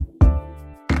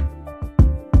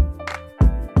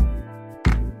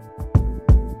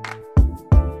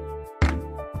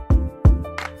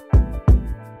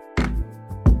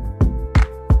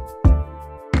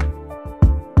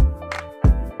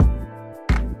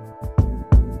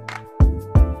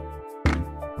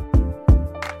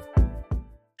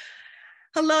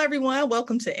Hello, everyone.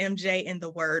 Welcome to MJ in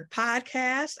the Word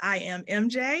podcast. I am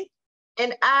MJ.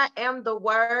 And I am the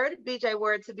Word, BJ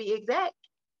Word to be exact.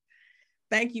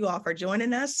 Thank you all for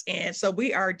joining us. And so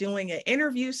we are doing an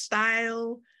interview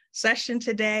style session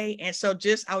today. And so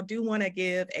I do want to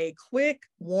give a quick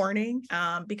warning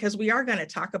because we are going to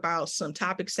talk about some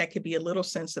topics that could be a little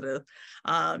sensitive.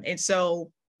 And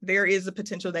so there is a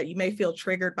potential that you may feel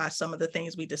triggered by some of the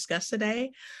things we discussed today.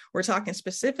 We're talking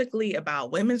specifically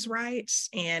about women's rights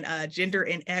and gender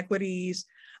inequities.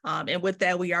 And with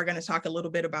that, we are going to talk a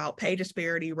little bit about pay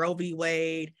disparity, Roe v.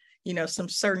 Wade, some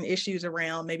certain issues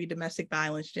around maybe domestic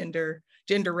violence,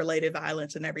 gender-related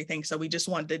violence and everything. So we just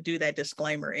wanted to do that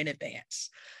disclaimer in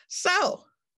advance. So,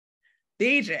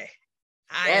 BJ,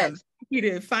 I am happy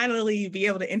to finally be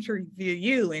able to interview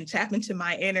you and tap into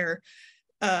my inner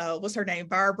what's her name?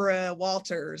 Barbara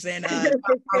Walters and I'm in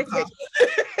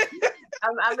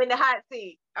the hot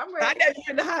seat. I'm ready. I know you're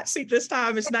in the hot seat this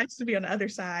time. It's nice to be on the other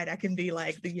side. I can be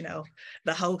like the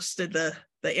host of the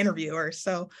interviewer.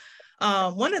 So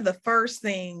one of the first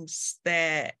things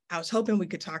that I was hoping we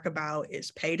could talk about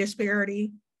is pay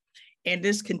disparity. And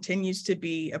this continues to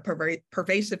be a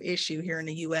pervasive issue here in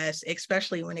the US,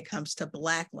 especially when it comes to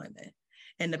Black women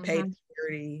and the pay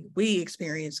disparity we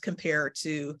experience compared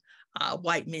to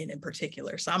white men in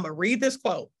particular. So I'm gonna read this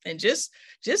quote, and just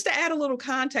to add a little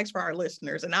context for our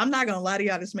listeners, and I'm not gonna lie to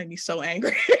y'all, this made me so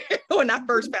angry when I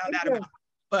first found out about it,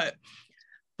 but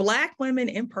Black women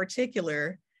in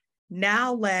particular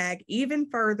now lag even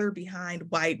further behind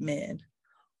white men.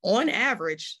 On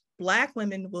average, Black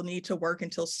women will need to work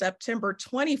until September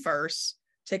 21st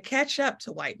to catch up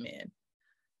to white men.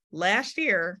 Last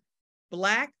year,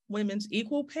 Black women's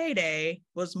equal pay day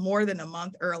was more than a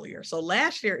month earlier. So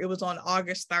last year it was on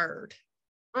August 3rd.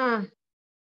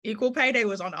 Equal pay day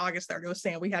was on August 3rd. It was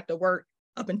saying we have to work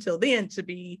up until then to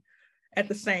be at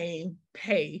the same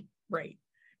pay rate.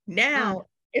 Now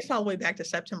it's all the way back to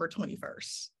September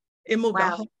 21st. It moved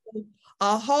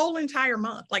a whole entire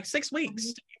month, like 6 weeks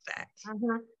to be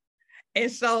exact. And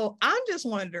so I'm just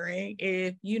wondering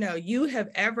if, you have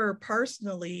ever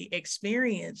personally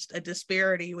experienced a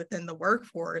disparity within the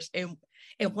workforce. And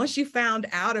once you found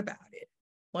out about it,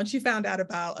 once you found out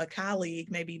about a colleague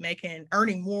maybe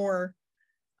earning more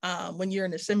when you're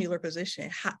in a similar position,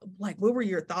 what were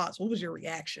your thoughts? What was your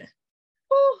reaction?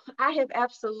 I have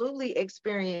absolutely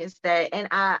experienced that.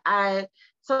 And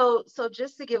so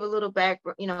just to give a little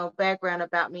background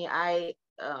about me, I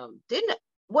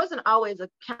wasn't always a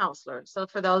counselor. So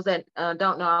for those that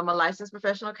don't know, I'm a licensed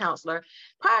professional counselor.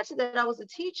 Prior to that, I was a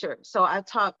teacher. So I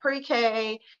taught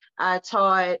pre-K. I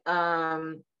taught,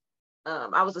 I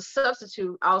was a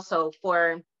substitute also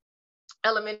for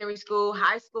elementary school,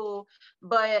 high school,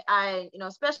 but I,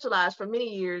 specialized for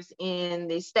many years in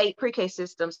the state pre-K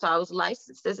system. So I was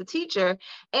licensed as a teacher,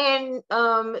 and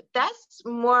that's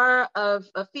more of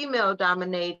a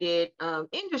female-dominated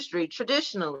industry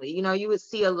traditionally. You would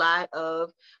see a lot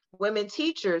of women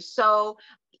teachers. So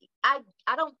I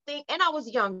don't think, and I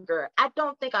was younger, I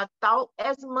don't think I thought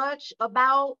as much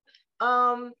about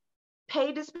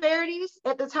pay disparities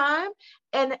at the time.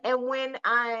 And when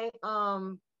I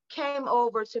came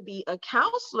over to be a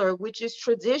counselor, which is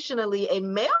traditionally a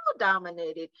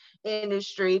male-dominated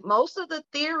industry, most of the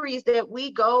theories that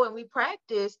we go and we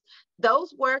practice,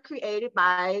 those were created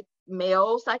by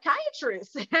male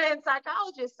psychiatrists and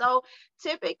psychologists. So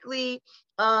typically,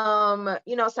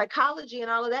 psychology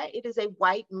and all of that, it is a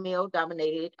white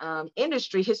male-dominated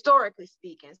industry, historically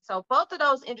speaking. So both of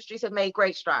those industries have made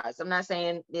great strides. I'm not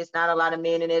saying there's not a lot of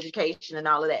men in education and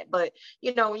all of that, but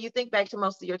when you think back to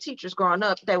most of your teachers growing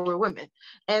up, they were women.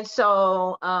 And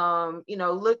so,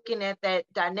 looking at that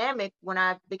dynamic, when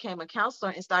I became a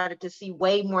counselor and started to see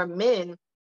way more men,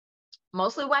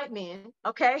 mostly white men,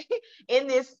 okay, in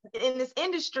this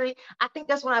industry, I think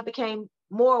that's when I became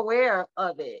more aware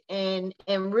of it and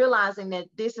realizing that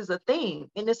this is a thing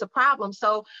and it's a problem.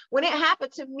 So when it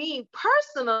happened to me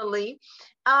personally,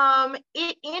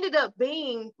 it ended up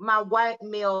being my white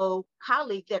male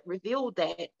colleague that revealed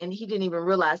that, and he didn't even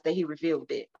realize that he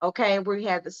revealed it. Okay, we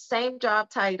had the same job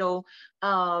title,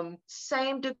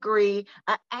 same degree.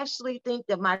 I actually think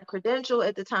that my credential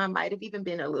at the time might have even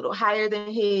been a little higher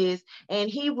than his, and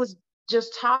he was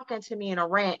just talking to me in a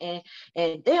rant, and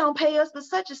they don't pay us for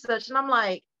such and such, and I'm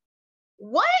like,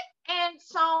 what? And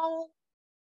so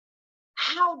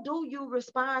how do you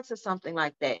respond to something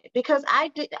like that? Because I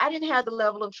didn't have the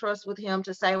level of trust with him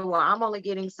to say, well, I'm only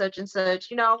getting such and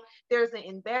such. There's an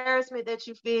embarrassment that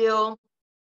you feel.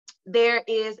 There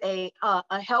is a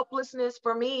helplessness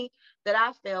for me that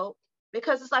I felt,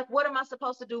 because it's like, what am I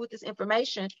supposed to do with this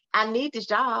information? I need this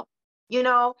job, and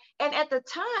at the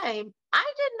time,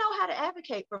 I didn't know how to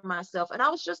advocate for myself. And I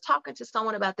was just talking to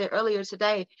someone about that earlier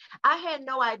today. I had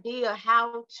no idea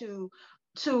how to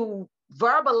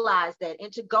verbalize that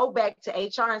and to go back to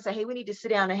HR and say, hey, we need to sit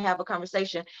down and have a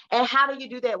conversation. And how do you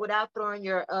do that without throwing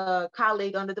your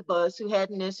colleague under the bus who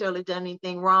hadn't necessarily done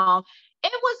anything wrong?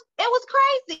 It was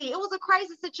crazy. It was a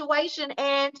crazy situation.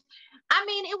 And I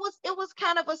mean, it was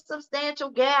kind of a substantial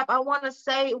gap. I want to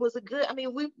say it was a good, I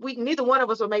mean, we neither one of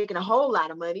us were making a whole lot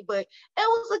of money, but it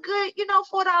was a good,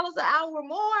 $4 an hour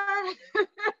more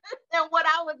than what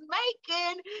I was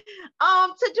making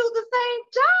to do the same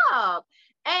job.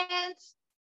 And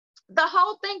the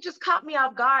whole thing just caught me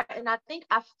off guard. And I think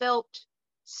I felt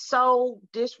so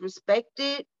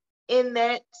disrespected in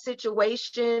that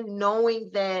situation,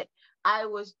 knowing that I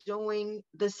was doing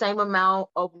the same amount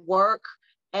of work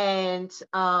and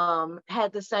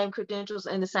had the same credentials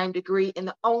and the same degree. And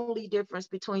the only difference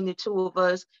between the two of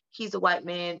us, he's a white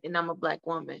man and I'm a Black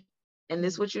woman. And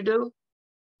this is what you do?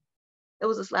 It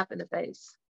was a slap in the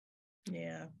face.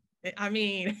 Yeah. I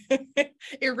mean,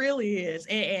 it really is.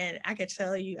 And I can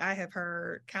tell you, I have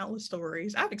heard countless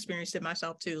stories. I've experienced it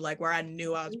myself too, like where I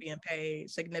knew I was being paid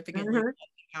significantly less than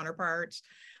counterparts.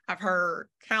 I've heard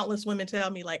countless women tell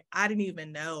me, like, I didn't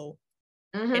even know.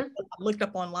 And I looked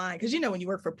up online, because when you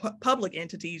work for public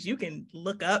entities, you can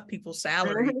look up people's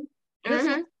salary. And it's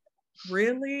like,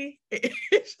 really?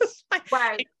 It's just like,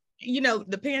 right.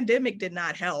 The pandemic did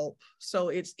not help. So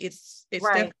it's right.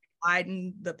 Definitely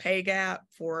widened the pay gap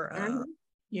for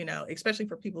especially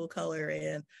for people of color.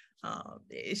 And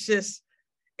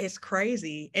it's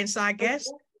crazy. And so I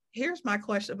guess here's my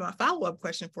follow-up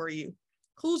question for you.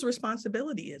 Whose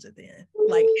responsibility is it then?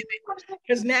 Like,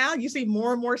 because now you see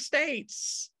more and more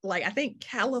states, like I think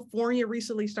California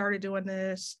recently started doing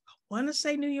this. I want to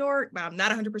say New York, but I'm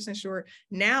not 100% sure.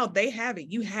 Now they have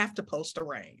it. You have to post a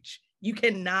range. You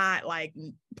cannot like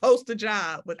post a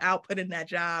job without putting that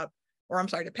job, or I'm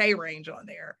sorry, the pay range on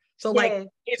there. So like,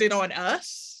 is it on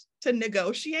us to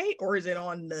negotiate, or is it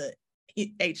on the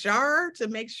HR to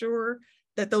make sure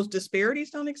that those disparities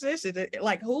don't exist? Is it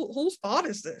like, whose fault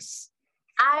is this?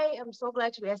 I am so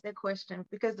glad you asked that question,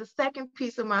 because the second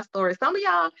piece of my story, some of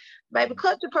y'all, baby,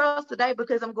 cut your pearls today,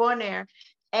 because I'm going there.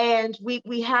 And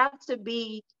we have to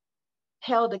be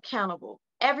held accountable.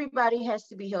 Everybody has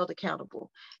to be held accountable.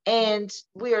 And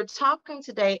we are talking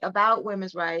today about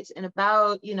women's rights and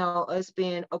about, us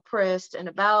being oppressed and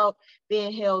about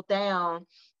being held down.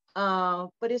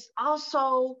 But it's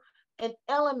also an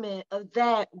element of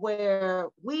that where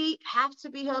we have to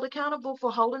be held accountable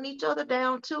for holding each other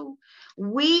down too.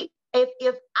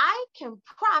 If I can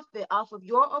profit off of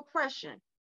your oppression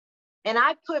and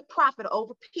I put profit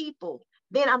over people,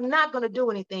 then I'm not going to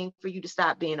do anything for you to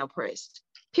stop being oppressed.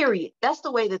 Period. That's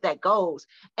the way that goes.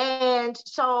 And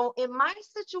so in my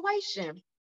situation,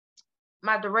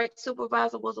 my direct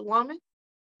supervisor was a woman,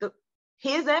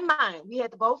 his and mine. We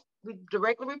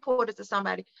directly reported to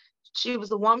somebody. She was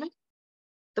a woman.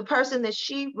 The person that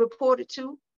she reported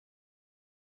to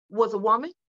was a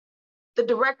woman. The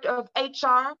director of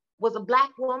HR was a Black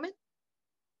woman.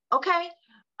 Okay.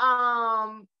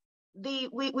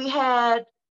 We had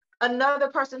another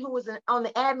person who was on the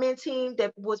admin team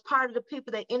that was part of the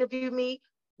people that interviewed me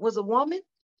was a woman.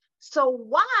 So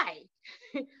why,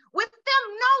 with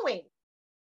them knowing,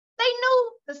 they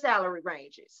knew the salary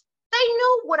ranges, they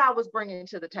knew what I was bringing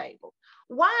to the table,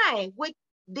 why would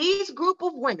these group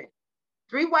of women,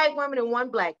 3 white women and 1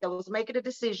 Black, that was making a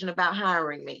decision about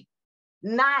hiring me,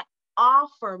 not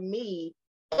offer me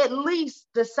at least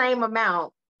the same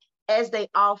amount as they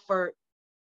offered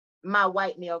my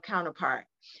white male counterpart?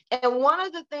 And one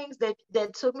of the things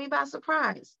that took me by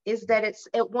surprise is that it's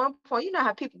at one point, you know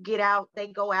how people get out, they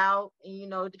go out,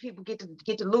 and the people get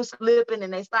to loose lipping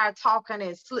and they start talking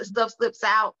and stuff slips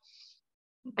out.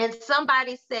 And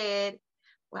somebody said,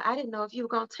 well, I didn't know if you were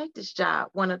going to take this job,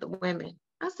 one of the women.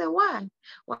 I said, why?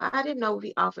 Well, I didn't know if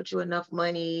he offered you enough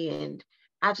money, and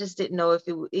I just didn't know if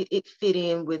it fit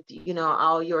in with,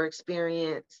 all your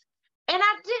experience. And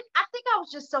I think I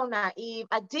was just so naive.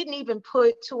 I didn't even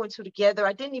put 2 and 2 together.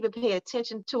 I didn't even pay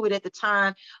attention to it at the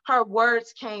time. Her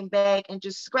words came back and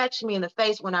just scratched me in the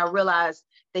face when I realized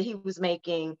that he was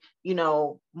making,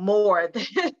 more than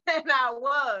I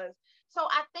was. So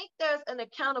I think there's an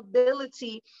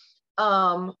accountability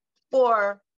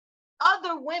for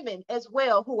other women as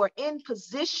well who are in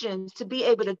positions to be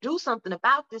able to do something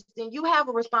about this, then you have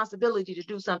a responsibility to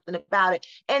do something about it.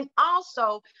 And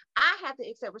also, I have to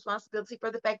accept responsibility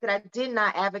for the fact that I did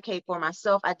not advocate for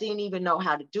myself. I didn't even know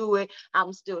how to do it.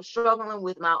 I'm still struggling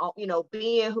with my own,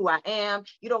 being who I am.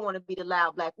 You don't want to be the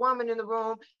loud Black woman in the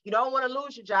room. You don't want to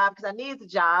lose your job because I need the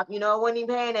job. I wasn't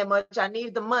even paying that much. I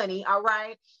needed the money. All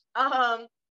right.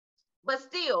 But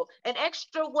still, an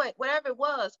extra whatever it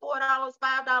was, $4,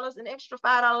 $5, an extra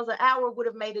 $5 an hour would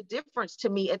have made a difference to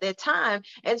me at that time.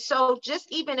 And so just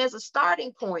even as a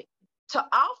starting point to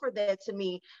offer that to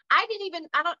me, I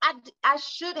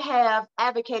should have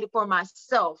advocated for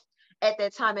myself at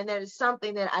that time. And that is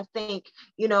something that I think,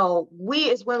 we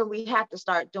as women, we have to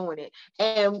start doing it.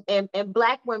 And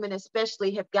Black women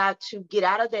especially have got to get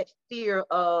out of that fear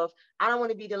of, I don't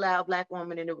want to be the loud Black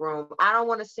woman in the room. I don't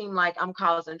want to seem like I'm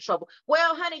causing trouble.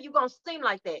 Well, honey, you're going to seem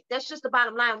like that. That's just the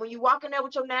bottom line. When you walk in there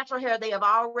with your natural hair, they have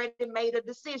already made a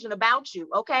decision about you.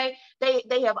 Okay. They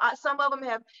have, some of them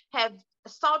have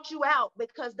sought you out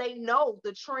because they know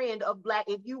the trend of Black.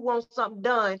 If you want something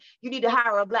done, you need to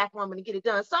hire a Black woman to get it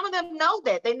done. Some of them know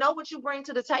that. They know what you bring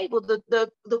to the table.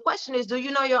 The question is, do you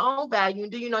know your own value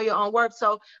and do you know your own worth?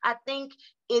 So I think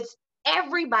it's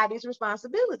everybody's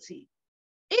responsibility.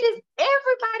 It is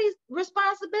everybody's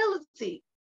responsibility,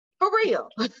 for real.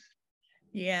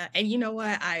 Yeah. And you know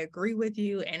what? I agree with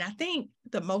you. And I think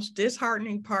the most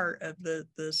disheartening part of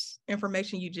this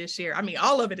information you just shared, I mean,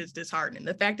 all of it is disheartening.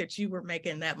 The fact that you were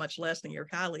making that much less than your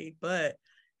colleague, but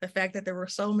the fact that there were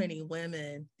so many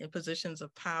women in positions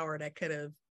of power that could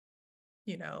have,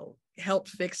 helped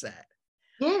fix that.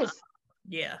 Yes.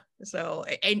 Yeah. So,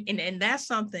 and that's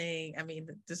something, I mean,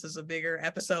 this is a bigger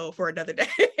episode for another day,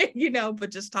 but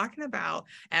just talking about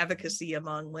advocacy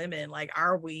among women, like,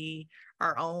 are we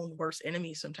our own worst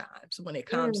enemies sometimes when it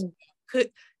comes,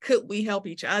 could we help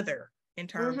each other in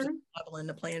terms of leveling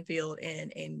the playing field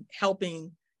and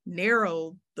helping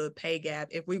narrow the pay gap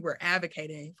if we were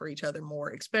advocating for each other more,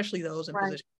 especially those in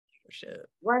positions of leadership.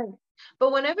 Right.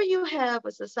 But whenever you have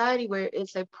a society where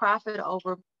it's a profit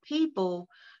over people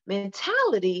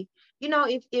mentality,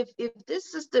 if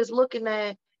this sister's looking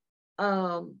at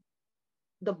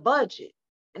the budget,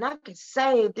 and I can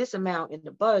save this amount in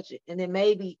the budget, and then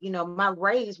maybe my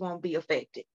raise won't be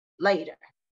affected later.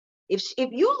 If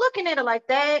you're looking at it like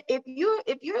that, if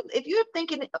you're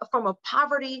thinking from a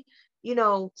poverty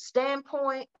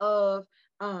standpoint of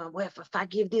well, if I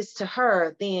give this to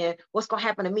her, then what's gonna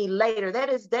happen to me later? That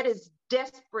is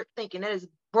desperate thinking. That is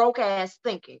broke ass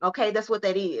thinking. Okay, that's what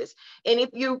that is. And if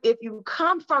you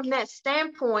come from that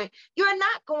standpoint, you're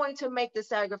not going to make the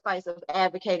sacrifice of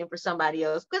advocating for somebody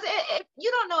else, because you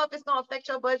don't know if it's gonna affect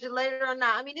your budget later or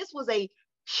not. I mean, this was a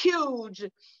huge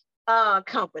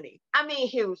company. I mean,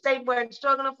 huge. They weren't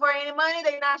struggling for any money.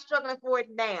 They're not struggling for it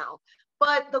now.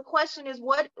 But the question is,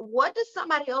 what does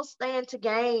somebody else stand to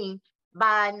gain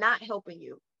by not helping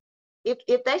you?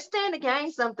 If they stand to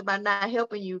gain something by not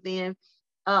helping you, then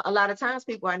a lot of times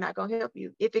people are not going to help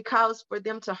you. If it calls for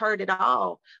them to hurt it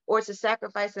all or to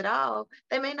sacrifice it all,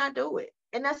 they may not do it,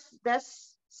 and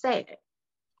that's sad.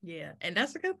 Yeah, and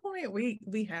that's a good point.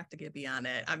 We have to get beyond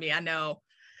that. I mean, I know,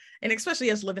 and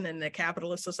especially us living in a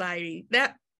capitalist society,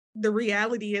 that the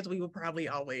reality is we will probably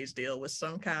always deal with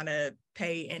some kind of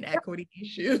pay inequity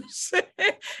issues.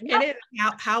 And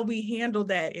how we handle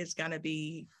that is going to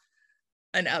be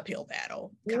an uphill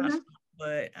battle.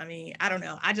 But I mean, I don't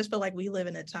know. I just feel like we live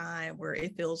in a time where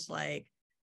it feels like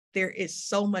there is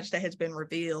so much that has been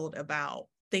revealed about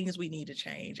things we need to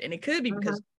change. And it could be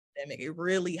because of the pandemic, it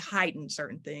really heightened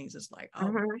certain things. It's like,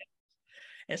 oh,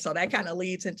 and so that kind of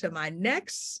leads into my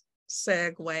next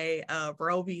segue of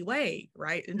Roe v. Wade,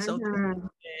 right? And so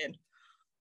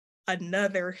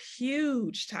another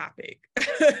huge topic.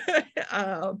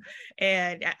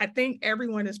 And I think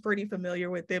everyone is pretty familiar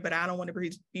with it, but I don't want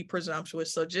to be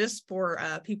presumptuous. So just for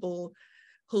people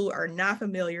who are not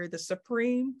familiar, the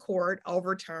Supreme Court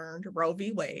overturned Roe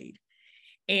v. Wade,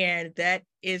 and that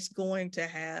is going to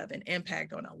have an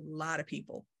impact on a lot of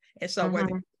people. And so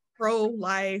whether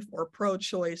pro-life or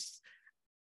pro-choice,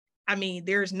 I mean,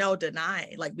 there's no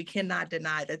denying, like, we cannot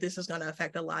deny that this is going to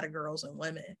affect a lot of girls and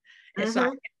women. And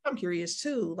so I'm curious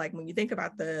too, like, when you think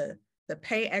about the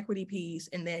pay equity piece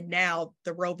and then now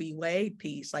the Roe v. Wade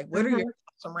piece, like, what are your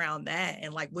thoughts around that?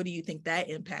 And like, what do you think that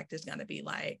impact is going to be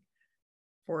like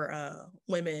for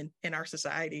women in our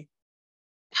society?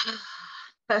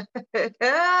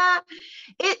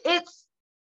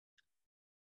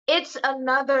 It's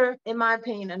another, in my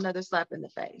opinion, another slap in the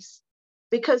face,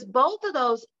 because both of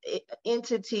those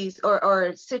entities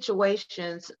or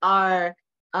situations are,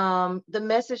 the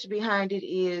message behind it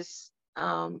is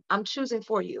I'm choosing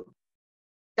for you.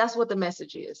 That's what the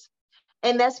message is.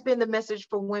 And that's been the message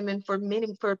for women for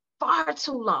far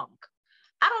too long.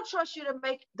 I don't trust you to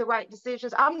make the right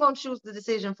decisions. I'm going to choose the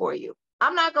decision for you.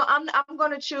 I'm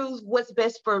going to choose what's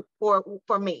best for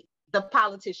me, the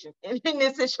politician in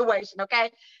this situation.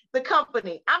 Okay. The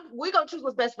company, we're going to choose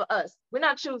what's best for us. We're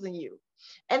not choosing you.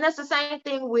 And that's the same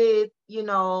thing with,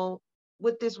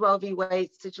 with this Roe v. Wade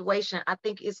situation. I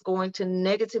think it's going to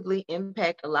negatively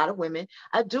impact a lot of women.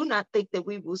 I do not think that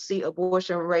we will see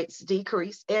abortion rates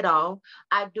decrease at all.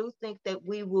 I do think that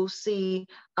we will see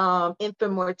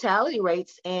infant mortality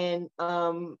rates and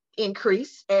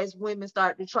increase as women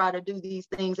start to try to do these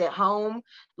things at home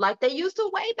like they used to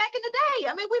way back in the day.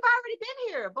 I mean, we've already been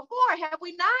here before, have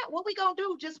we not? What we gonna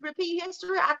do? Just repeat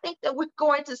history? I think that we're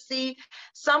going to see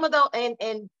some of those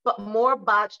but more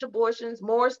botched abortions,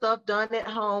 more stuff done at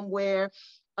home where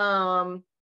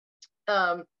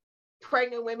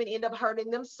pregnant women end up hurting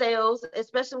themselves,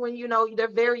 especially when they're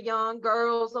very young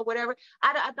girls or whatever.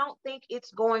 I don't think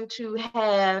it's going to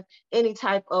have any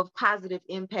type of positive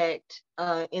impact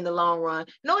in the long run,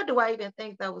 nor do I even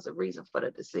think that was a reason for the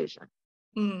decision.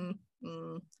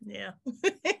 Yeah.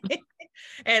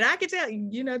 And I can tell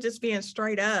you, just being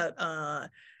straight up,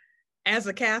 as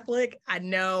a Catholic, I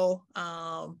know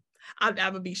I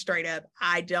would be straight up.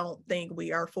 I don't think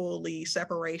we are fully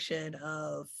separation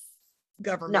of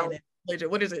government and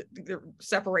religion. What is it? The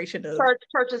separation of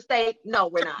church and state? No,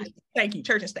 we're not. Thank you,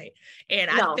 church and state. And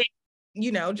I think,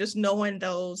 just knowing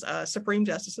those Supreme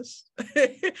Justices,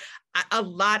 a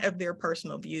lot of their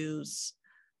personal views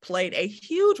played a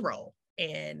huge role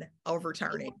in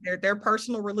overturning their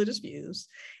personal religious views.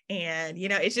 And,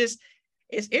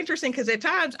 it's interesting because at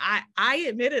times I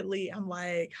admittedly, I'm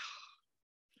like,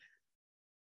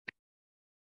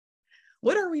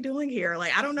 what are we doing here?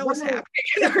 Like, I don't know what's happening.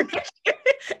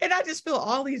 And I just feel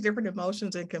all these different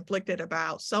emotions and conflicted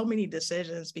about so many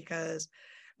decisions because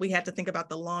we have to think about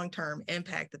the long-term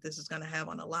impact that this is going to have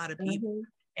on a lot of people.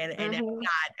 And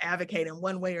not advocating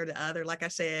one way or the other. Like I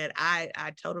said, I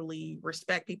totally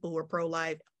respect people who are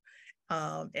pro-life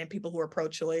and people who are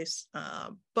pro-choice.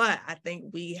 But I think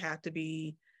we have to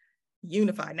be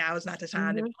unified. Now is not the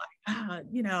time to be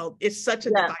like, it's such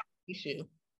a divisive issue.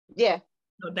 Yeah.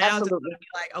 So now it's going to be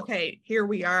like, okay, here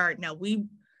we are. Now we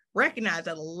recognize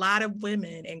that a lot of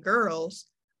women and girls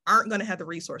aren't going to have the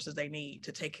resources they need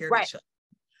to take care of each other.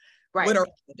 Right. What are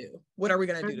we going to do? What are we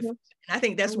going to do? And I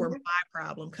think that's where my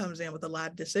problem comes in with a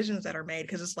lot of decisions that are made,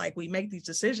 because it's like we make these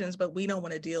decisions, but we don't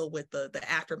want to deal with the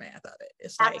aftermath of it.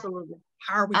 It's like,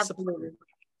 how are we supporting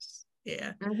this?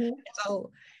 Yeah.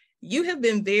 So you have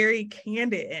been very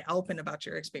candid and open about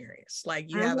your experience. Like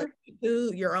you have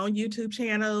your own YouTube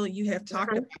channel. You have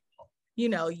talked about,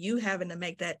 you having to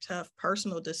make that tough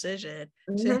personal decision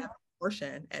to have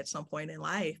abortion at some point in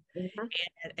life.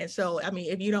 And so, I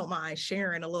mean, if you don't mind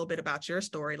sharing a little bit about your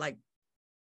story, like,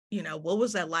 what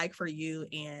was that like for you?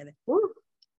 And,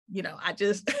 I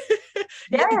just,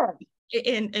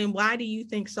 and why do you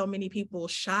think so many people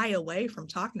shy away from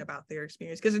talking about their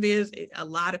experience? Because a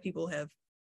lot of people have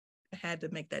had to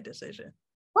make that decision.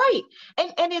 Right.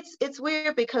 And it's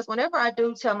weird because whenever I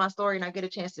do tell my story and I get a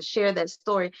chance to share that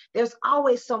story, there's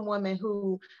always some woman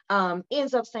who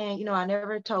ends up saying, I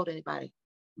never told anybody,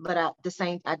 but I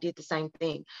did the same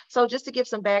thing. So just to give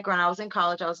some background, I was in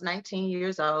college. I was 19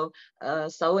 years old,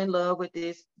 so in love with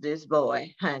this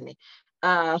boy, honey,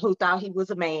 who thought he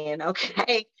was a man.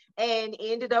 Okay. And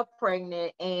ended up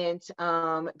pregnant and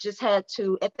just had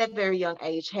to, at that very young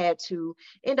age,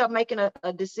 end up making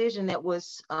a decision that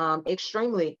was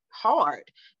extremely hard.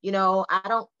 I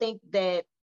don't think that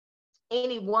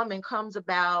any woman comes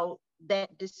about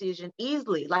that decision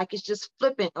easily. Like it's just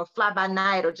flippant or fly by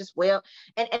night or just,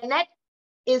 and that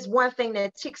is one thing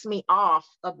that ticks me off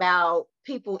about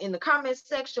people in the comments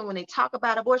section when they talk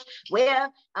about abortion.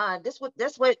 This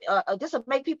will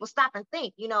make people stop and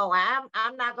think,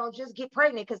 I'm not going to just get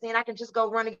pregnant because then I can just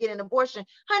go run and get an abortion.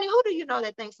 Honey, who do you know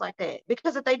that thinks like that?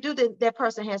 Because if they do, that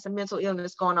person has some mental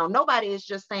illness going on. Nobody is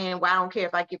just saying, well, I don't care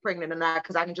if I get pregnant or not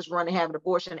because I can just run and have an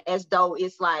abortion, as though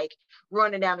it's like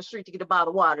running down the street to get a bottle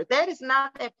of water. That is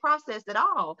not that process at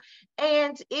all.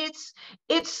 And it's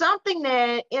something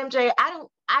that, MJ,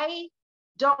 I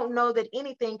don't know that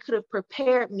anything could have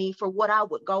prepared me for what I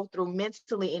would go through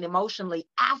mentally and emotionally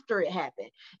after it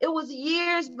happened. It was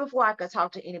years before I could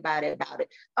talk to anybody about it.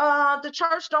 The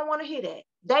church don't want to hear that.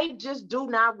 They just do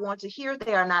not want to hear.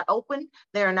 They are not open.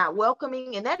 They are not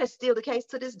welcoming. And that is still the case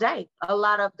to this day. A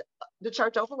lot of the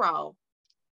church overall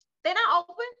They're not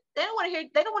open. They don't want to hear.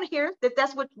 They don't want to hear that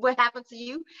that's what happened to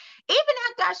you. Even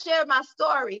after I shared my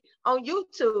story on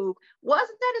YouTube,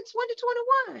 wasn't that in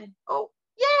 2021? Oh,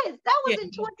 yes, that was Yeah.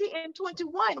 in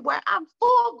 2021, where I'm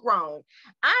full grown.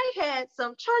 I had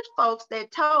some church folks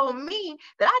that told me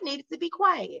that I needed to be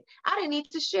quiet. I didn't need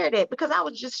to share that because I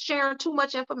was just sharing too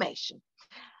much information.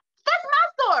 That's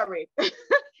my story. And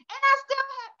I still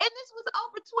have, and this was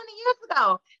over 20 years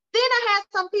ago. Then I had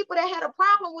some people that had a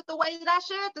problem with the way that I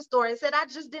shared the story and said I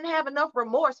just didn't have enough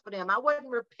remorse for them. I wasn't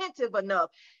repentive enough.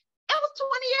 It was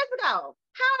 20 years ago.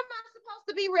 How am I supposed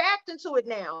to be reacting to it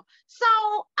now? So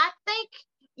I think,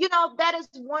 that is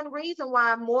one reason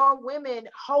why more women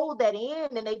hold that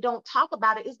in and they don't talk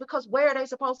about it, is because where are they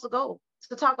supposed to go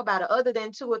to talk about it other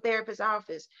than to a therapist's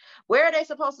office? Where are they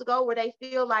supposed to go where they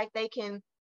feel like they can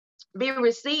be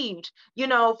received,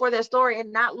 for their story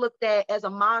and not looked at as a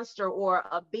monster or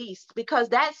a beast? Because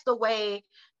that's the way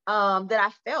that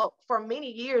I felt for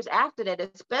many years after that,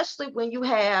 especially when you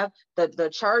have the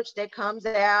church that comes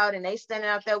out and they standing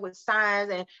out there with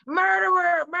signs and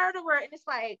murderer, murderer. And it's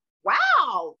like,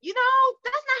 wow, that's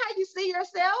not how you see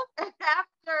yourself.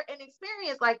 After an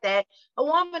experience like that, a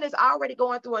woman is already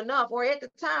going through enough. Or at the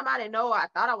time, I didn't know, I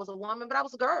thought I was a woman, but I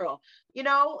was a girl,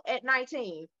 at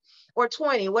 19 or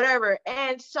 20, whatever.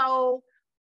 And so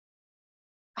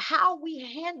how we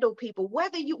handle people,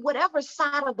 whatever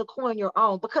side of the coin you're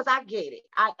on, because I get it.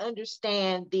 I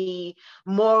understand the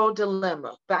moral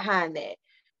dilemma behind that.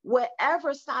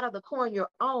 Whatever side of the coin you're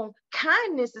on,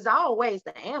 kindness is always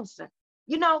the answer.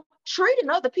 Treating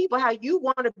other people how you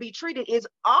want to be treated is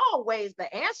always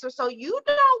the answer. So you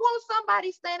don't want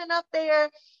somebody standing up there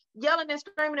yelling and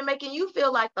screaming and making you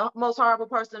feel like the most horrible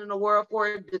person in the world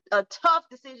for a tough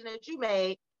decision that you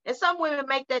made. And some women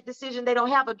make that decision. They don't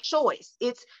have a choice.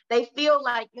 They feel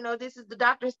like, this is the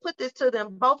doctor has put this to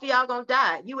them. Both of y'all gonna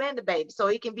die, you and the baby. So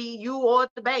it can be you or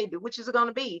the baby, which is it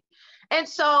gonna be? And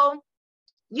so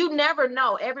you never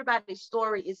know. Everybody's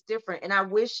story is different. And I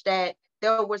wish that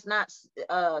there was not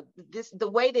the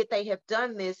way that they have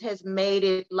done this has made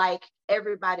it like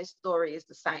everybody's story is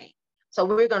the same. So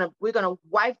we're gonna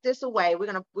wipe this away.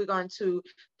 We're going to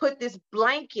put this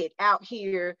blanket out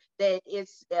here that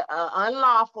it's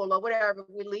unlawful or whatever.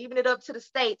 We're leaving it up to the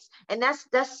states, and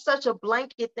that's such a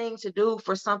blanket thing to do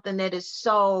for something that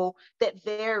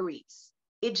varies.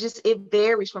 It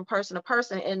varies from person to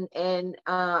person, and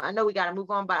I know we got to move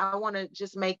on, but I want to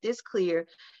just make this clear.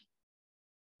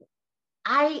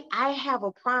 I have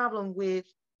a problem with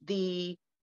the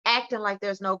acting like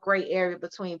there's no gray area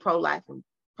between pro-life and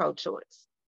pro-choice.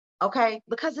 Okay,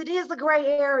 because it is a gray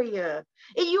area,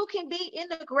 and you can be in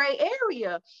the gray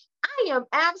area. I am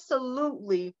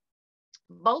absolutely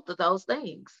both of those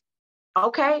things.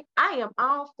 Okay, I am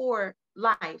all for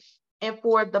life and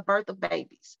for the birth of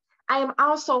babies. I am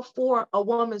also for a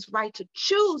woman's right to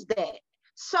choose that.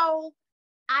 So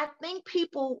I think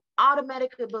people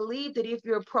automatically believe that if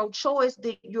you're pro-choice,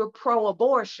 that you're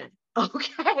pro-abortion.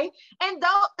 Okay. And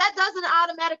though that doesn't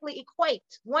automatically equate.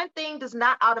 One thing does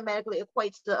not automatically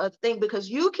equate to the other thing, because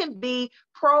you can be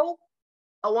pro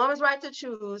a woman's right to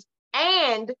choose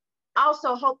and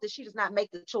also hope that she does not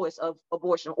make the choice of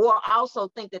abortion, or also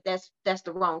think that that's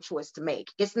the wrong choice to make.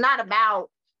 It's not about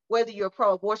whether you're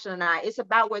pro-abortion or not. It's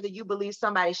about whether you believe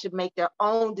somebody should make their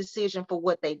own decision for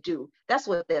what they do. That's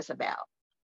what that's about.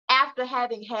 After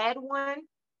having had one,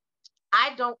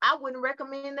 I wouldn't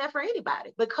recommend that for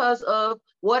anybody because of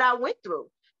what I went through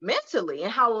mentally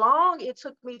and how long it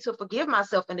took me to forgive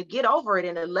myself and to get over it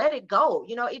and to let it go.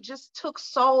 It just took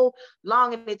so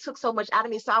long and it took so much out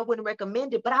of me. So I wouldn't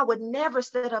recommend it, but I would never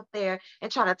sit up there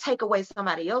and try to take away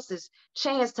somebody else's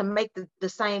chance to make the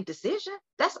same decision.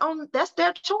 That's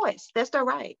their choice. That's their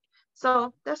right.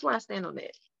 So that's where I stand on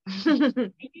that.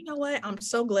 You know what? I'm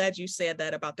so glad you said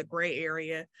that about the gray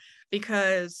area,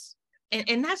 because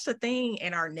and that's the thing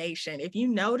in our nation. If you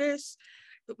notice,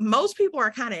 most people are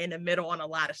kind of in the middle on a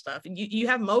lot of stuff. And you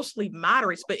have mostly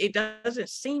moderates, but it doesn't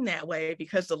seem that way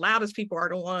because the loudest people are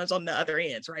the ones on the other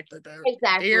ends, right?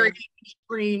 Exactly. Very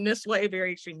extreme this way,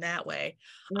 very extreme that way.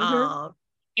 Mm-hmm.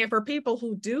 And for people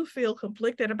who do feel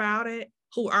conflicted about it,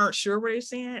 who aren't sure what they're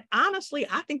saying, honestly,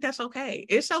 I think that's okay.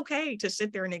 It's okay to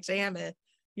sit there and examine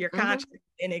your conscience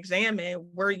and examine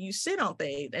where you sit on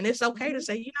things. And it's okay to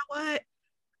say, you know what?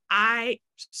 I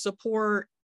support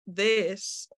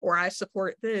this, or I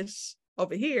support this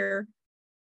over here,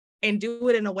 and do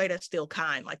it in a way that's still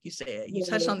kind. Like you said, you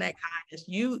touched on that kindness.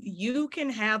 You can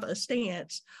have a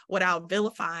stance without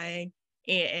vilifying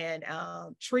and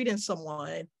treating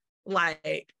someone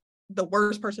like the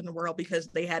worst person in the world because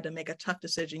they had to make a tough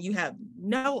decision. You have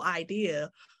no idea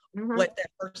what that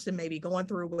person may be going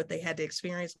through, what they had to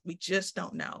experience. We just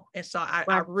don't know. And so I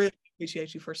Right. really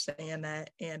appreciate you for saying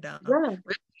that, and Yeah. really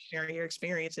sharing your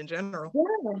experience in general.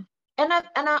 Yeah. And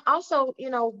I also,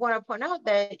 want to point out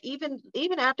that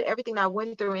even after everything I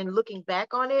went through and looking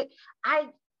back on it,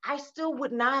 I still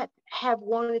would not have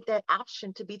wanted that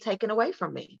option to be taken away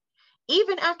from me.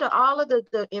 Even after all of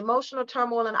the emotional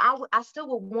turmoil, and I still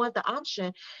would want the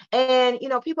option. And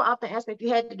people often ask me, if you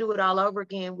had to do it all over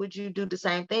again, would you do the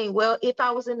same thing? Well, if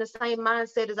I was in the same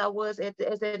mindset as I was as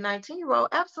that 19-year-old,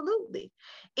 absolutely.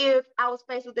 If I was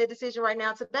faced with that decision right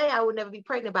now today, I would never be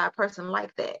pregnant by a person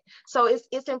like that. So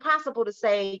it's impossible to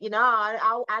say,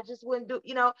 I just wouldn't do,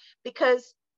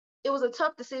 because it was a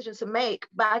tough decision to make,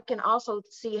 but I can also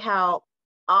see how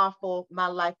awful my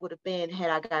life would have been had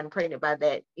I gotten pregnant by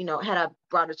that, had I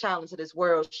brought a child into this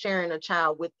world, sharing a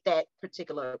child with that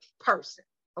particular person.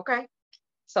 Okay.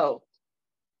 So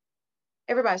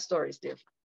everybody's story is different.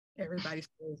 Everybody's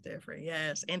story is different.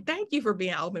 Yes. And thank you for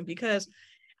being open, because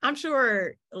I'm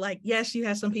sure, like, yes, you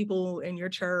have some people in your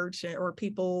church or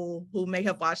people who may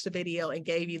have watched the video and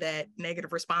gave you that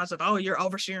negative response of, oh, you're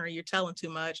oversharing, you're telling too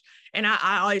much. And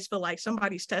I always feel like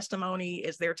somebody's testimony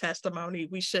is their testimony.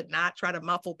 We should not try to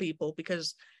muffle people,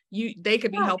 because they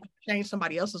could be helping change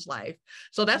somebody else's life.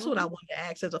 So that's what I wanted to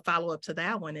ask as a follow-up to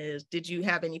that one is, did you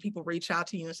have any people reach out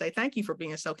to you and say, thank you for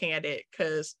being so candid?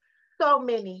 Because so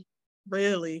many.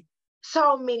 Really?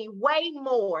 So many, way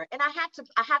more. And I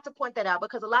have to point that out,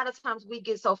 because a lot of times we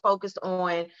get so focused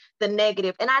on the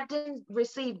negative, and I didn't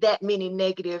receive that many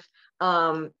negative,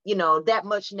 that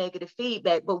much negative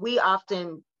feedback, but we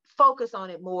often focus on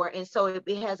it more, and so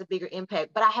it has a bigger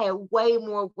impact. But I had way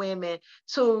more women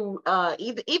to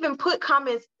even put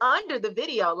comments under the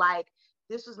video, like,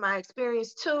 this was my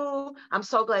experience too. I'm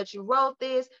so glad you wrote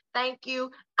this. Thank you.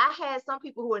 I had some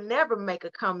people who would never make a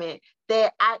comment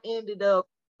that I ended up,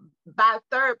 by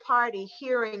third party,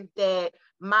 hearing that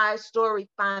my story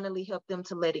finally helped them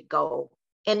to let it go.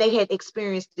 And they had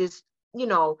experienced this,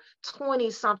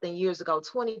 20 something years ago,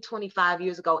 25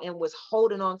 years ago, and was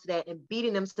holding on to that and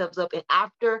beating themselves up. And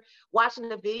after watching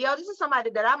the video, this is somebody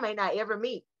that I may not ever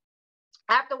meet.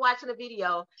 After watching the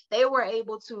video, they were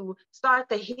able to start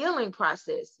the healing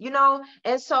process,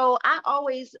 And so I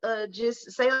always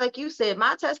just say, like you said,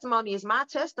 my testimony is my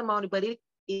testimony, but it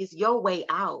is your way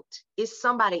out. It's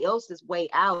somebody else's way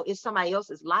out. It's somebody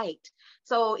else's light.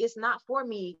 So it's not for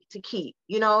me to keep,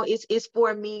 it's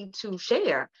for me to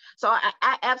share. So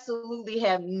I absolutely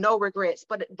have no regrets,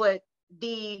 but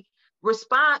the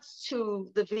response to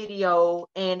the video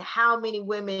and how many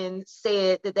women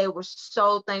said that they were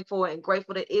so thankful and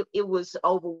grateful, that it was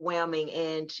overwhelming,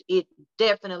 and it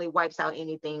definitely wipes out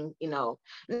anything,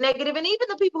 negative. And even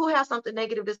the people who have something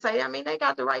negative to say, I mean, they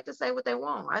got the right to say what they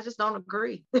want. I just don't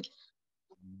agree.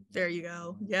 There you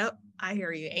go. Yep, I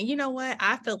hear you. And you know what?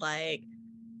 I feel like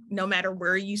no matter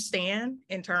where you stand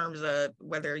in terms of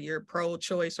whether you're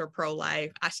pro-choice or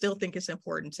pro-life, I still think it's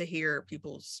important to hear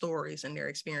people's stories and their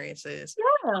experiences.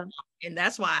 Yeah. And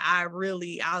that's why I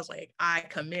was like, I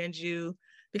commend you,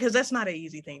 because that's not an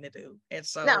easy thing to do. And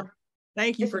so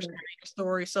thank you for sharing your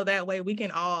story, so that way we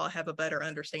can all have a better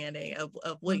understanding of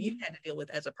what you had to deal with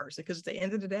as a person, because at the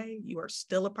end of the day, you are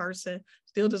still a person,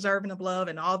 still deserving of love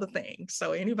and all the things.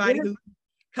 So anybody who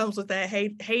comes with that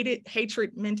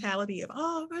hatred mentality of,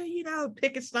 oh, well,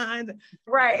 picket signs.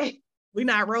 Right. We're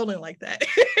not rolling like that.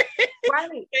 Right.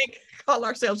 We call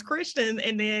ourselves Christian.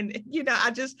 And then,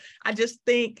 I just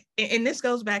think, and this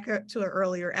goes back to an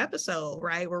earlier episode,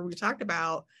 right, where we talked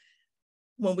about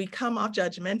when we come off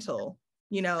judgmental,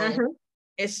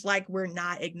 it's like we're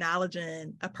not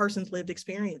acknowledging a person's lived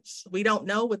experience. We don't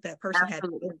know what that person had.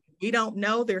 We don't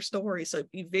know their story. So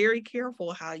be very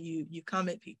careful how you come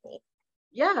at people.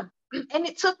 Yeah. And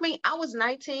it took me, I was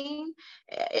 19,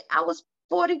 I was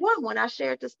 41 when I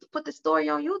put the story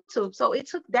on YouTube. So it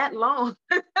took that long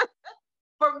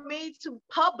for me to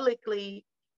publicly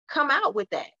come out with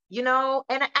that, and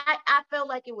I felt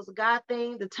like it was a God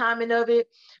thing. The timing of it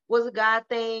was a God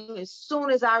thing. As soon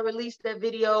as I released that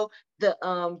video,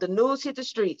 the news hit the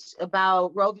streets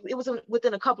about Roe v. It was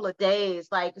within a couple of days,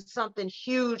 like something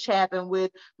huge happened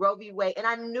with Roe v. Wade, and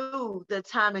I knew the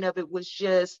timing of it was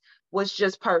just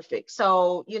perfect.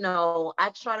 So,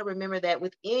 I try to remember that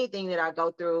with anything that I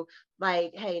go through,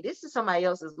 like, hey, this is somebody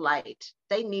else's light.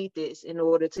 They need this in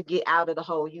order to get out of the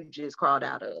hole you just crawled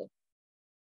out of.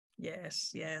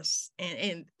 Yes.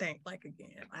 And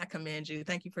again, I commend you.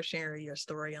 Thank you for sharing your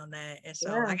story on that. And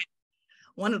so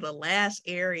one of the last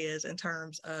areas in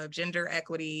terms of gender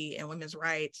equity and women's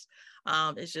rights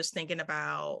is just thinking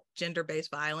about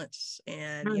gender-based violence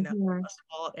and,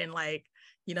 assault. And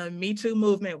Me Too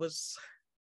movement was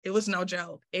it was no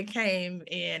joke. It came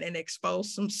in and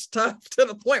exposed some stuff to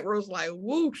the point where it was like,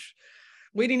 whoosh.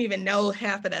 We didn't even know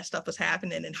half of that stuff was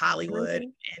happening in Hollywood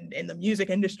and in the music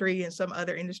industry and some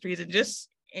other industries, and just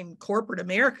in corporate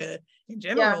America in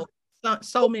general.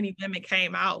 So many women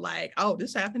came out like, oh,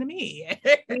 this happened to me.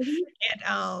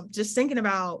 And just thinking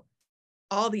about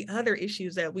all the other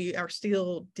issues that we are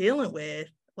still dealing with,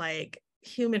 like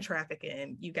human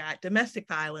trafficking, you got domestic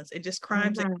violence, and just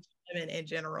crimes against women in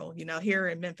general. You know, here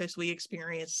in Memphis, we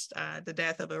experienced the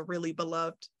death of a really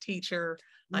beloved teacher.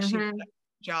 She was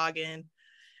jogging,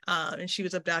 and she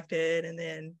was abducted, and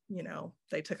then, you know,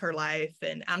 they took her life.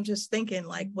 And I'm just thinking,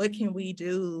 like, what can we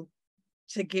do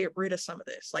to get rid of some of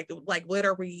this? Like what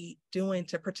are we doing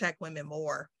to protect women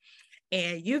more?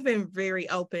 And you've been very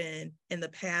open in the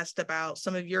past about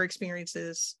some of your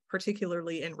experiences,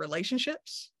 particularly in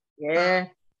relationships. Yeah.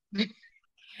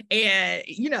 And,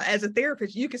 you know, as a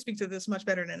therapist, you can speak to this much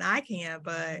better than I can,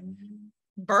 but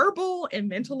verbal and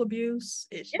mental abuse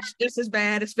is just as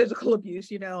bad as physical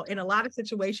abuse. You know, in a lot of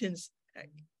situations,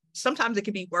 sometimes it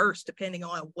can be worse depending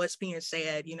on what's being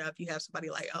said. You know, if you have somebody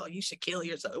like, oh, you should kill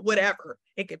yourself, whatever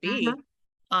it could be.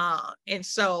 And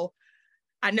so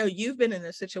I know you've been in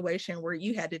a situation where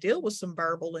you had to deal with some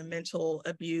verbal and mental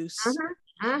abuse.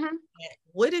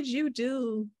 What did you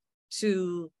do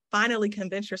to finally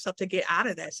convince yourself to get out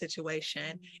of that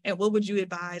situation? And what would you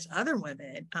advise other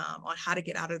women on how to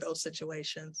get out of those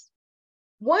situations?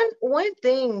 One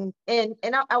thing, and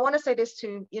I want to say this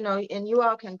too, you know, and you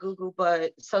all can Google,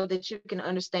 but so that you can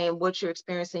understand what you're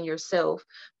experiencing yourself.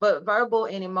 But verbal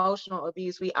and emotional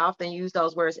abuse, we often use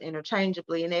those words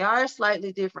interchangeably, and they are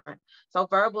slightly different. So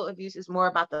verbal abuse is more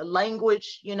about the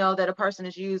language, you know, that a person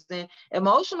is using.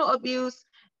 Emotional abuse,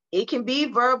 it can be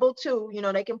verbal too, you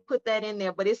know, they can put that in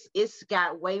there, but it's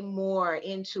got way more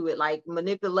into it, like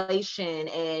manipulation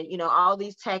and, you know, all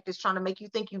these tactics trying to make you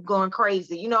think you're going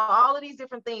crazy. You know, all of these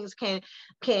different things can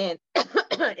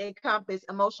encompass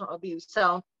emotional abuse.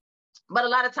 So, but a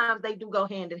lot of times they do go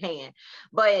hand in hand.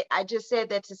 But I just said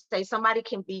that to say somebody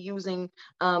can be using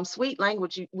sweet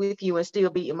language with you and still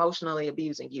be emotionally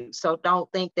abusing you. So don't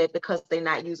think that because they're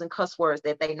not using cuss words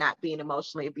that they're not being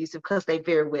emotionally abusive, because they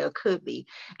very well could be.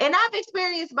 And I've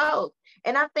experienced both.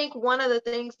 And I think one of the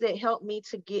things that helped me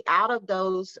to get out of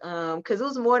those, because it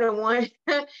was more than one,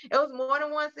 it was more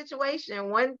than one situation.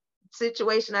 One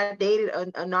situation I dated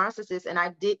a narcissist, and I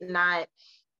did not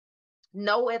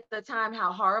know at the time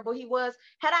how horrible he was.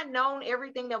 Had I known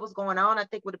everything that was going on, I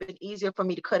think it would have been easier for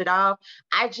me to cut it off.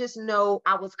 I just know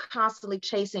I was constantly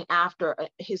chasing after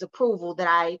his approval that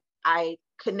I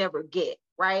could never get,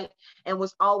 right? And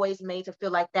was always made to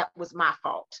feel like that was my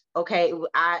fault. Okay,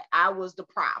 I was the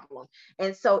problem.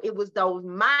 And so it was those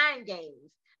mind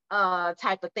games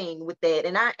type of thing with that.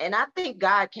 And I think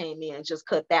God came in and just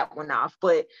cut that one off.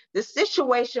 But the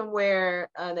situation where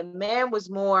the man was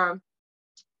more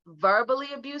verbally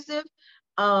abusive,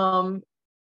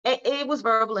 it was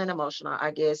verbal and emotional,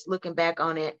 I guess, looking back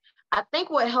on it. I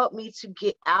think what helped me to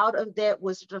get out of that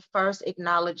was to first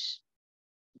acknowledge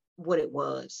what it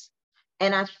was.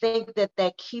 And I think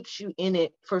that keeps you in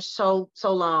it for so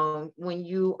long when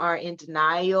you are in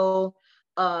denial.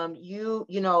 You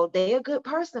know, they're a good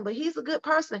person, but he's a good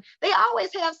person. They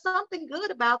always have something good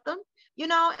about them. You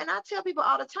know, and I tell people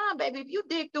all the time, baby, if you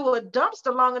dig through a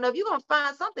dumpster long enough, you're going to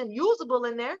find something usable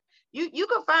in there. You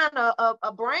can find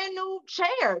a brand new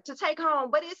chair to take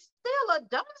home, but it's still a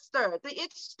dumpster.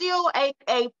 It's still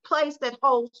a place that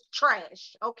holds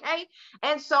trash, okay?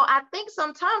 And so I think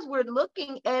sometimes we're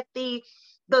looking at the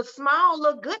small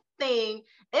little good thing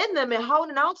in them and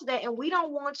holding on to that, and we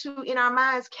don't want to, in our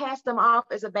minds, cast them off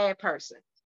as a bad person.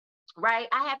 Right?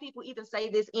 I have people even say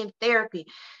this in therapy,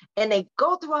 and they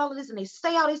go through all of this and they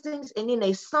say all these things, and then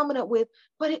they sum it up with,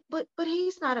 but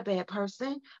he's not a bad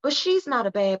person, but she's not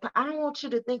a bad person. I don't want you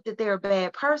to think that they're a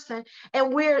bad person.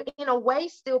 And we're in a way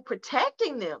still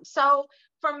protecting them. So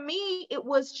for me, it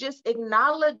was just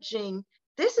acknowledging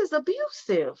this is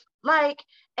abusive. Like,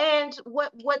 and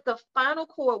what the final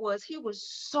chord was, he was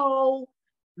so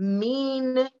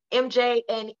mean, MJ,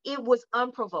 and it was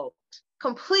unprovoked.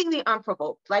 Completely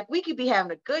unprovoked. Like, we could be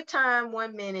having a good time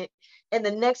 1 minute, and the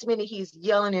next minute he's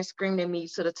yelling and screaming at me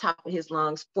to the top of his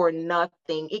lungs for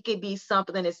nothing. It could be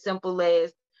something as simple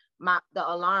as the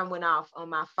alarm went off on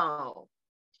my phone.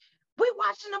 We're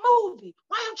watching a movie.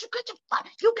 Why don't you cut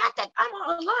you got that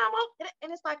alarm on?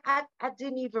 And it's like, I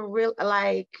didn't even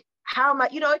like, how am I,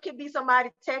 you know, it could be somebody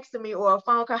texting me or a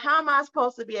phone call. How am I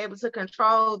supposed to be able to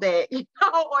control that, you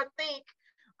know, or think,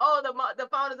 oh, the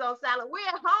phone is on silent. We're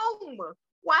at home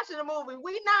watching a movie.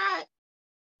 We not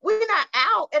we're not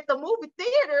out at the movie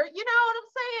theater, you know what I'm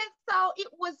saying? So it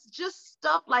was just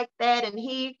stuff like that. And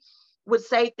he would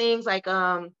say things like,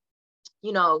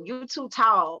 you know, you too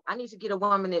tall. I need to get a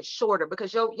woman that's shorter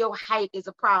because your height is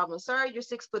a problem. Sir, you're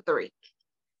 6'3".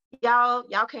 Y'all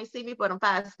can't see me, but I'm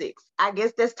 5'6". I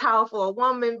guess that's tall for a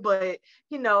woman, but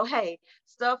you know, hey,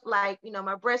 stuff like, you know,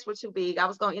 my breasts were too big. I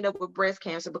was gonna end up with breast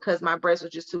cancer because my breasts were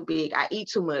just too big. I eat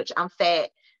too much. I'm fat.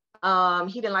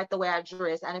 He didn't like the way I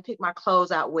dressed. I didn't pick my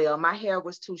clothes out well. My hair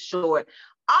was too short.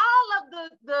 All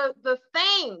of the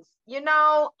things, you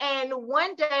know. And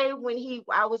one day when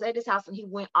I was at his house and he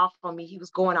went off on me, he was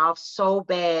going off so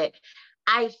bad.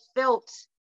 I felt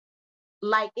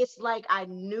like, it's like I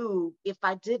knew if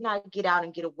I did not get out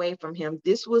and get away from him,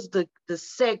 this was the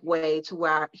segue to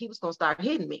where he was going to start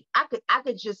hitting me. I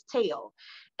could just tell.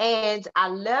 And I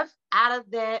left out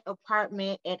of that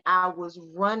apartment and I was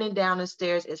running down the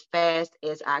stairs as fast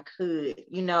as I could,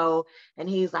 you know. And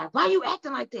he's like, why are you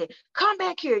acting like that? Come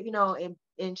back here, you know,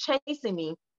 and chasing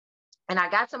me. And I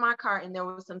got to my car and there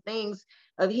were some things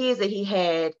of his that he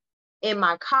had in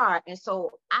my car. And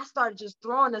so I started just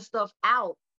throwing the stuff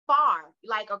out far,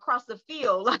 like across the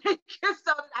field, like so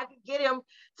that I could get him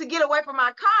to get away from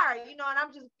my car, you know. And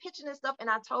I'm just pitching this stuff. And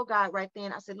I told God right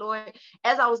then, I said, Lord,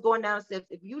 as I was going down the steps,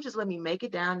 if you just let me make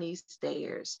it down these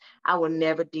stairs, I will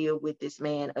never deal with this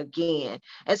man again.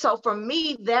 And so for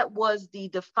me, that was the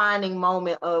defining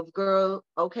moment of, girl,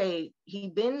 okay, he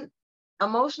been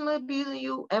emotionally abusing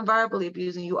you and verbally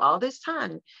abusing you all this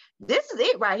time. This is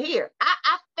it right here.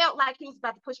 I felt like he was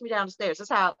about to push me down the stairs.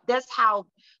 That's how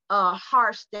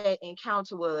harsh that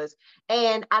encounter was.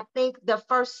 And I think the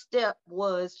first step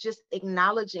was just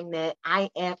acknowledging that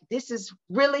this is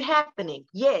really happening.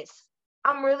 Yes,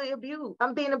 I'm really abused.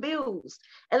 I'm being abused.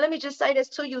 And let me just say this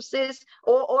to you, sis,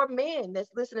 or men that's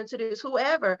listening to this,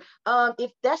 whoever,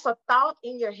 if that's a thought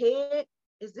in your head,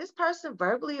 is this person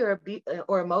verbally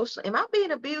or emotionally? Am I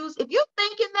being abused? If you're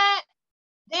thinking that,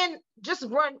 then just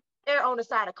run there on the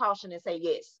side of caution and say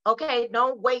yes. Okay,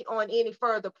 don't wait on any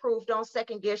further proof. Don't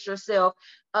second guess yourself,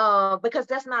 because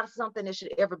that's not something that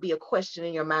should ever be a question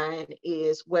in your mind,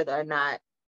 is whether or not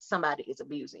somebody is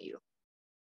abusing you.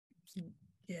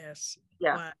 Yes.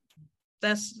 Yeah.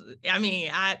 Wow.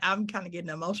 I'm kind of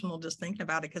getting emotional just thinking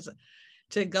about it, because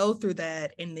to go through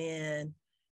that, and then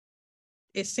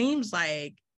it seems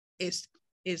like it's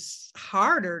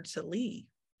harder to leave.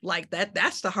 Like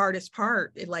that's the hardest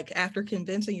part. Like after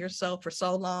convincing yourself for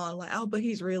so long, like, oh, but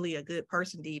he's really a good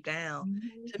person deep down.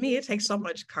 Mm-hmm. To me, it takes so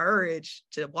much courage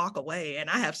to walk away. And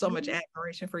I have so much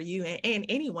admiration for you and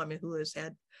any woman who has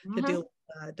had to deal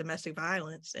with domestic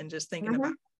violence, and just thinking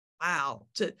about, wow,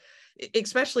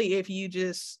 especially if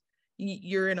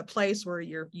you're in a place where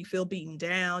you feel beaten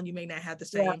down, you may not have the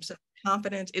same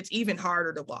self-confidence. It's even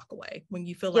harder to walk away when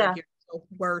you feel like your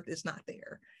self-worth is not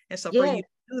there. And so for you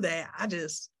to do that,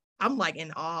 I'm like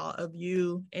in awe of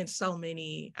you and so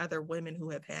many other women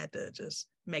who have had to just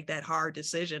make that hard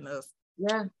decision of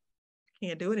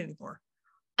can't do it anymore.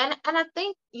 And I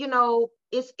think, you know,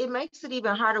 it makes it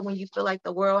even harder when you feel like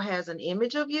the world has an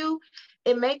image of you.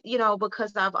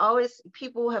 Because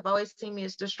people have always seen me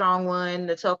as the strong one,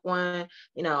 the tough one,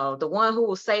 you know, the one who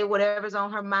will say whatever's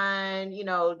on her mind, you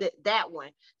know, that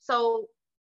one. So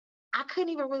I couldn't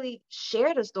even really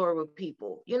share the story with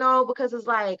people, you know, because it's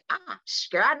like,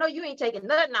 girl, I know you ain't taking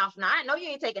nothing off now. I know you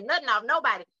ain't taking nothing off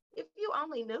nobody. If you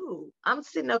only knew, I'm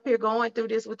sitting up here going through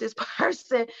this with this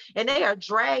person and they are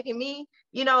dragging me,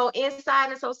 you know,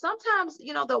 inside. And so sometimes,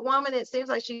 you know, the woman, it seems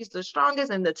like she's the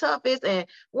strongest and the toughest and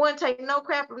wouldn't take no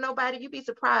crap from nobody. You'd be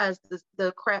surprised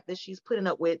the crap that she's putting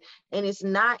up with. And it's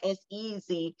not as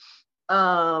easy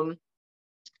as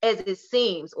it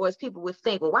seems, or as people would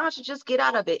think. Well, why don't you just get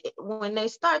out of it? When they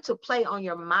start to play on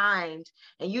your mind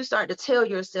and you start to tell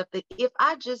yourself that if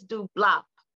I just do blah,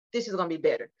 this is going to be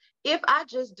better. If I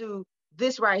just do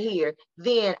this right here,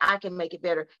 then I can make it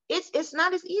better. It's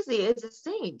not as easy as it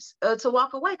seems to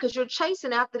walk away, because you're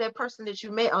chasing after that person that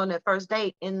you met on that first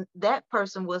date, and that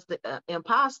person was the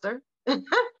imposter. They're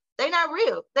not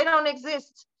real. They don't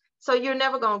exist. So you're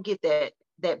never going to get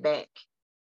that back.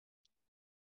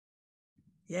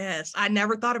 Yes, I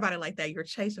never thought about it like that. You're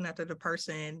chasing after the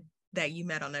person that you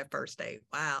met on that first date.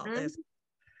 Wow.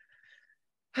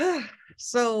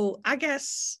 So I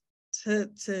guess to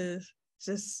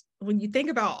just, when you think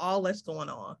about all that's going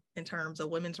on in terms of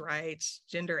women's rights,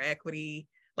 gender equity,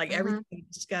 like everything we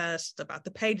discussed about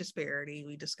the pay disparity,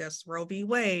 we discussed Roe v.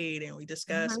 Wade, and we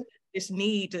discussed this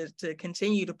need to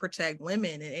continue to protect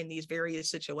women in these various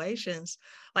situations.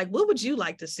 Like, what would you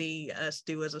like to see us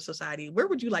do as a society? Where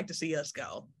would you like to see us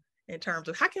go in terms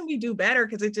of how can we do better?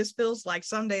 Because it just feels like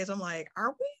some days I'm like,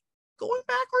 are we going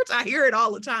backwards? I hear it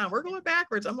all the time. We're going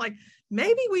backwards. I'm like,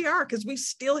 maybe we are, because we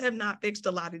still have not fixed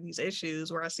a lot of these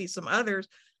issues, where I see some others,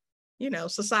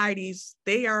 societies,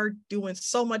 they are doing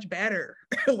so much better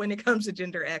when it comes to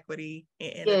gender equity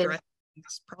and addressing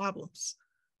these problems.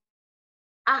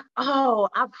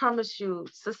 I promise you,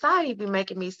 society be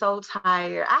making me so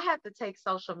tired. I have to take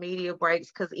social media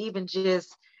breaks, because even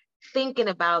just thinking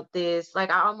about this,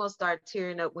 like I almost start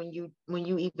tearing up when you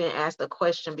even ask the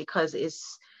question, because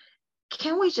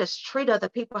can we just treat other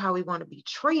people how we want to be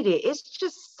treated? It's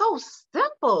just so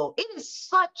simple. It is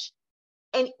such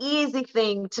an easy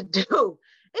thing to do.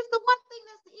 It's the one thing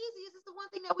that's the easiest. It's the one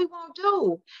thing that we won't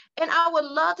do. And I would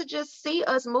love to just see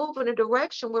us move in a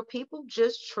direction where people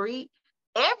just treat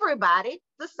everybody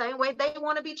the same way they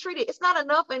want to be treated. It's not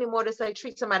enough anymore to say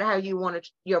treat somebody how you want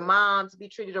your mom to be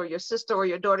treated, or your sister or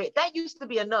your daughter. That used to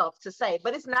be enough to say,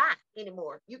 but it's not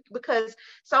anymore. Because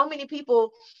so many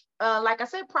people, like I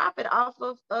said, profit off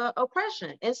of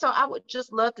oppression. And so I would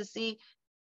just love to see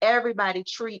everybody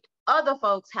treat other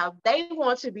folks how they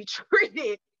want to be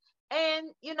treated, and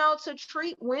to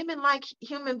treat women like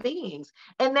human beings.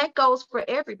 And that goes for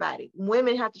everybody.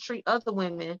 Women have to treat other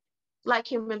women like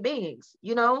human beings,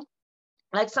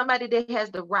 like somebody that has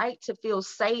the right to feel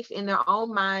safe in their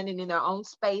own mind and in their own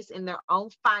space, in their own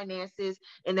finances,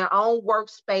 in their own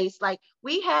workspace. Like,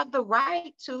 we have the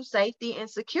right to safety and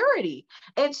security.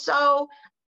 And so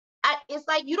it's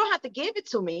like, you don't have to give it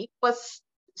to me, but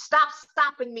stop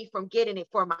stopping me from getting it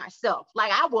for myself.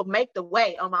 Like, I will make the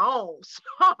way on my own. So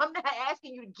I'm not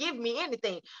asking you to give me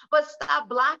anything, but stop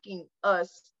blocking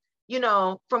us,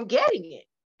 from getting it.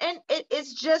 And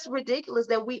it's just ridiculous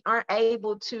that we aren't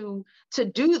able to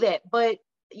do that. But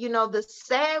the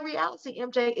sad reality,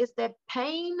 MJ, is that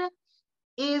pain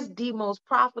is the most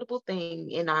profitable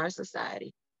thing in our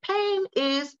society. Pain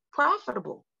is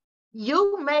profitable.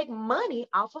 You make money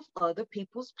off of other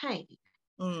people's pain.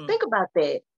 Think about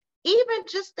that. Even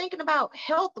just thinking about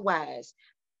health-wise,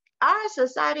 our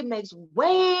society makes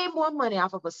way more money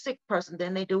off of a sick person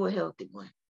than they do a healthy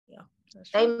one. Yeah,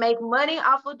 they make money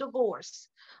off of divorce.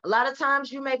 A lot of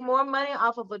times you make more money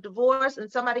off of a divorce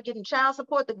and somebody getting child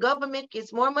support. The government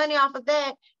gets more money off of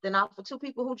that than off of two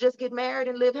people who just get married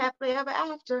and live happily ever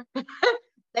after.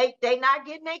 they not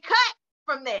getting a cut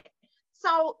from that.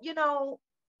 So,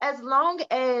 as long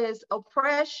as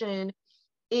oppression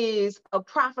is a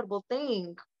profitable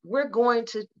thing, we're going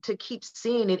to keep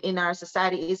seeing it in our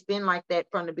society. It's been like that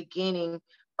from the beginning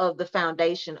of the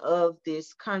foundation of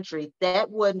this country. That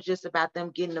wasn't just about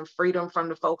them getting them freedom from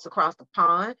the folks across the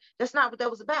pond. That's not what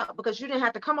that was about, because you didn't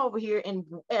have to come over here and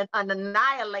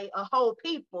annihilate a whole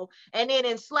people and then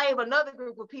enslave another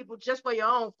group of people just for your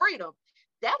own freedom.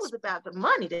 That was about the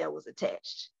money that was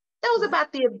attached. That was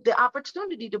about the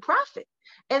opportunity to profit.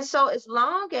 And so as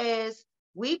long as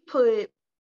we put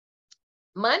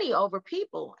money over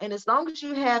people, and as long as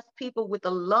you have people with a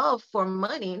love for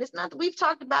money, and it's not that we've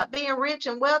talked about being rich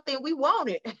and wealthy and we want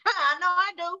it. I know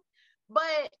I do.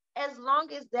 But as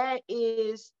long as that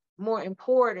is more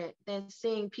important than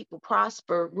seeing people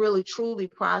prosper, really truly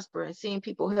prosper, and seeing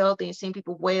people healthy and seeing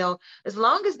people well, as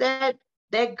long as that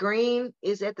green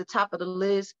is at the top of the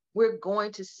list, we're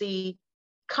going to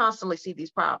constantly see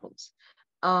these problems.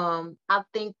 I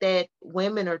think that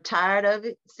women are tired of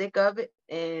it, sick of it,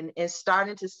 and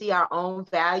starting to see our own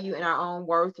value and our own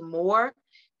worth more.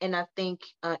 And I think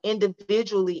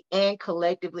individually and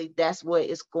collectively, that's what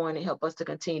is going to help us to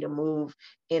continue to move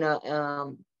in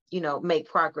a, make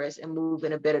progress and move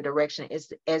in a better direction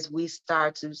as we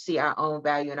start to see our own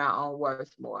value and our own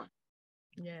worth more.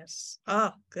 Yes.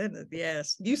 Oh, goodness.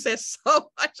 Yes. You said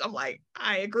so much. I'm like,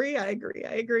 I agree.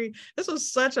 This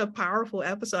was such a powerful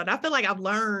episode. I feel like I've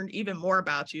learned even more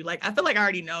about you. Like, I feel like I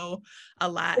already know a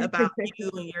lot about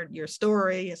you and your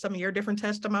story and some of your different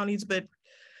testimonies, but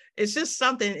it's just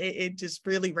something, it just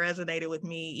really resonated with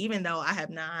me, even though I have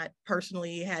not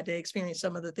personally had to experience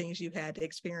some of the things you've had to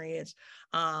experience.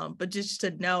 But just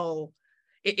to know,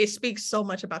 it speaks so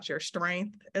much about your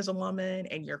strength as a woman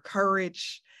and your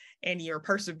courage and your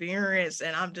perseverance.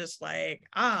 And I'm just like,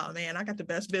 oh man, I got the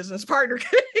best business partner,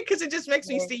 because it just makes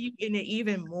me see you in it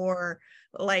even more.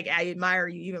 Like, I admire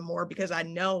you even more because I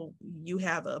know you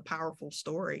have a powerful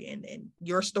story, and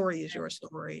your story is your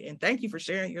story. And thank you for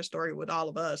sharing your story with all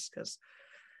of us, because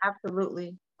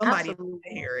absolutely somebody needs to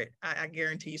hear it. I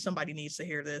guarantee you somebody needs to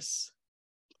hear this.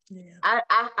 Yeah.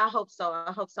 I hope so.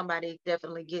 I hope somebody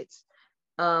definitely gets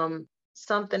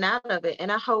something out of it.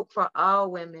 And I hope for all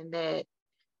women that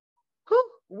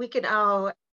we can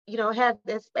all, have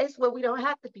that space where we don't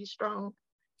have to be strong.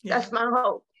 Yeah. That's my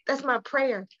hope. That's my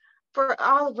prayer for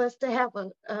all of us to have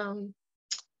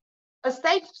a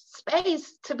safe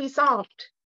space to be soft,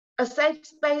 a safe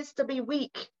space to be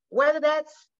weak, whether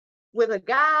that's with a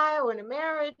guy or in a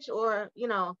marriage or,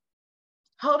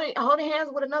 holding hands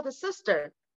with another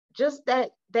sister. Just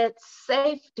that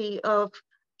safety of,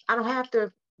 I don't have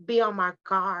to be on my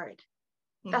guard.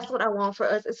 That's what I want for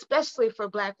us, especially for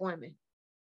Black women.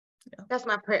 Yeah. That's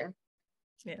my prayer.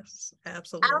 Yes,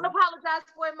 absolutely. I don't apologize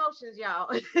for emotions, y'all.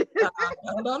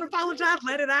 Don't apologize,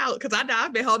 let it out. Because I know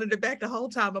I've been holding it back the whole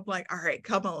time. I'm like, all right,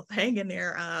 come on, hang in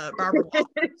there, Barbara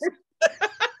Walters.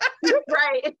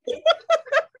 Right.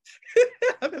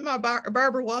 I'm in my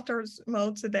Barbara Walters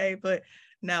mode today, but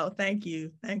no, thank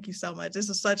you. Thank you so much. This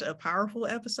is such a powerful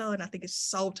episode, and I think it's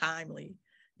so timely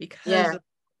because of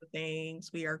the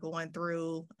things we are going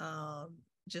through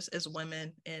just as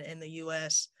women in the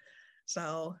U.S.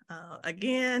 So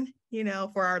again,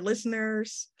 for our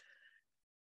listeners,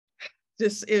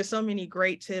 just there's so many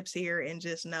great tips here, and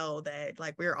just know that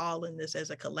like we're all in this as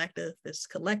a collective, this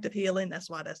collective healing. That's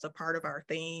why that's a part of our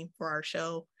theme for our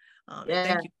show. And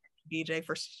thank you, BJ,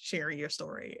 for sharing your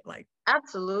story. Like,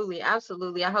 absolutely.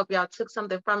 I hope y'all took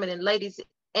something from it. And ladies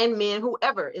and men,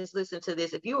 whoever is listening to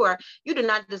this, you do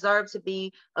not deserve to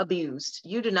be abused.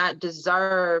 You do not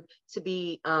deserve to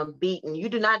be beaten. You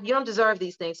don't deserve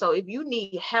these things. So if you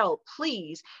need help,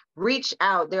 please reach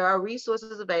out. There are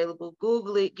resources available.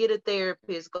 Google it, get a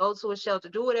therapist, go to a shelter,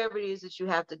 do whatever it is that you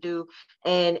have to do,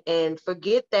 and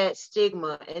forget that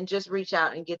stigma and just reach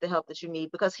out and get the help that you need,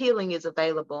 because healing is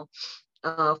available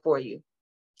for you.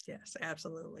 Yes,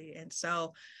 absolutely. And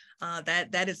so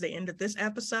that is the end of this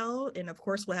episode. And of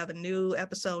course, we'll have a new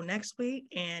episode next week.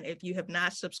 And if you have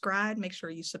not subscribed, make sure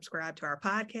you subscribe to our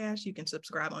podcast. You can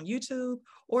subscribe on YouTube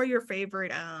or your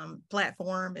favorite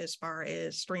platform as far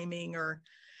as streaming, or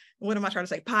what am I trying to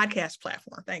say? Podcast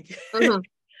platform. Thank you. Mm-hmm.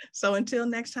 So until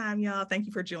next time, y'all, thank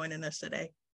you for joining us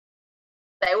today.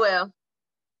 Stay well.